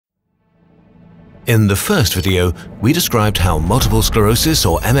In the first video, we described how multiple sclerosis,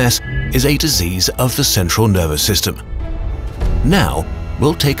 or MS, is a disease of the central nervous system. Now,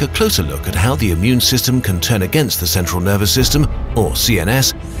 we'll take a closer look at how the immune system can turn against the central nervous system, or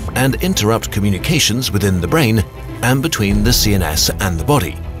CNS, and interrupt communications within the brain and between the CNS and the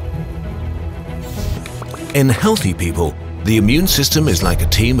body. In healthy people, the immune system is like a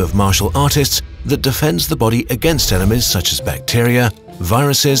team of martial artists that defends the body against enemies such as bacteria,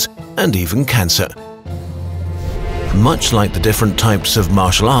 viruses, and even cancer. Much like the different types of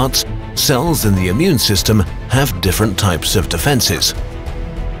martial arts, cells in the immune system have different types of defenses.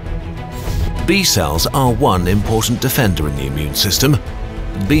 B cells are one important defender in the immune system.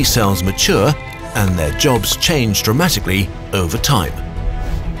 B cells mature and their jobs change dramatically over time.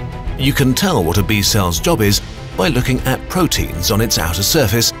 You can tell what a B cell's job is by looking at proteins on its outer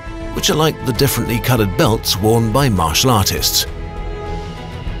surface, which are like the differently colored belts worn by martial artists.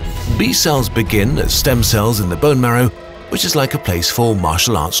 B cells begin as stem cells in the bone marrow, which is like a place for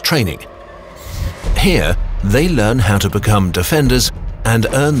martial arts training. Here, they learn how to become defenders and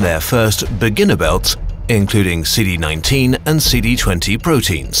earn their first beginner belts, including CD19 and CD20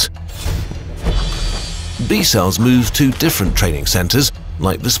 proteins. B cells move to different training centers,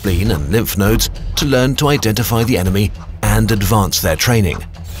 like the spleen and lymph nodes, to learn to identify the enemy and advance their training.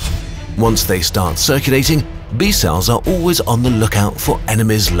 Once they start circulating, B cells are always on the lookout for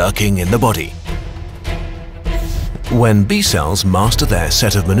enemies lurking in the body. When B cells master their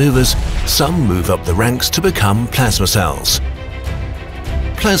set of maneuvers, some move up the ranks to become plasma cells.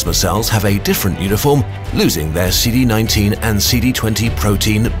 Plasma cells have a different uniform, losing their CD19 and CD20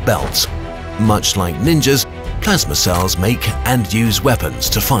 protein belts. Much like ninjas, plasma cells make and use weapons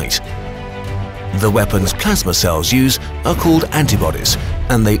to fight. The weapons plasma cells use are called antibodies,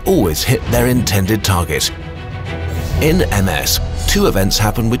 and they always hit their intended target. In MS, two events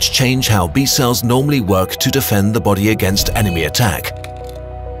happen which change how B cells normally work to defend the body against enemy attack.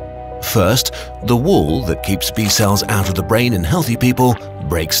 First, the wall that keeps B cells out of the brain in healthy people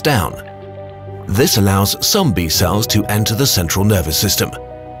breaks down. This allows some B cells to enter the central nervous system.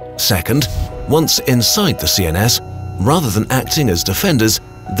 Second, once inside the CNS, rather than acting as defenders,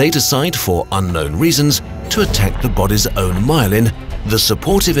 they decide for unknown reasons to attack the body's own myelin, the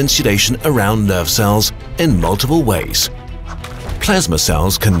supportive insulation around nerve cells, in multiple ways. Plasma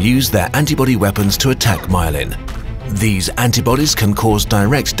cells can use their antibody weapons to attack myelin. These antibodies can cause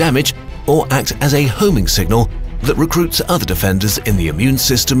direct damage or act as a homing signal that recruits other defenders in the immune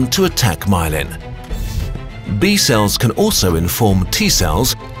system to attack myelin. B cells can also inform T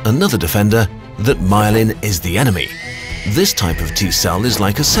cells, another defender, that myelin is the enemy. This type of T cell is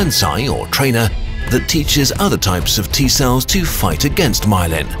like a sensei or trainer that teaches other types of T cells to fight against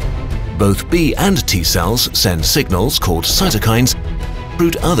myelin. Both B and T cells send signals called cytokines to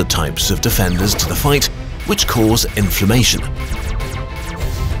recruit other types of defenders to the fight, which cause inflammation.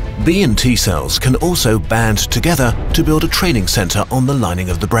 B and T cells can also band together to build a training center on the lining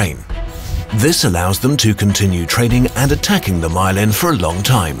of the brain. This allows them to continue training and attacking the myelin for a long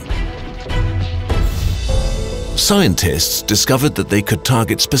time. Scientists discovered that they could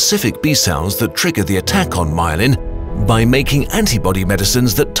target specific B cells that trigger the attack on myelin by making antibody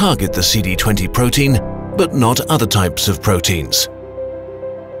medicines that target the CD20 protein, but not other types of proteins.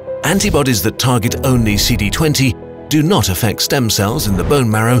 Antibodies that target only CD20 do not affect stem cells in the bone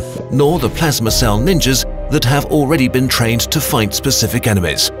marrow, nor the plasma cell ninjas that have already been trained to fight specific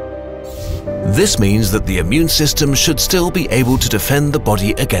enemies. This means that the immune system should still be able to defend the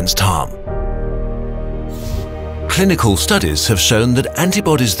body against harm. Clinical studies have shown that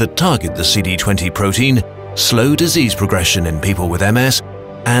antibodies that target the CD20 protein slow disease progression in people with MS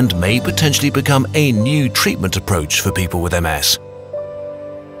and may potentially become a new treatment approach for people with MS.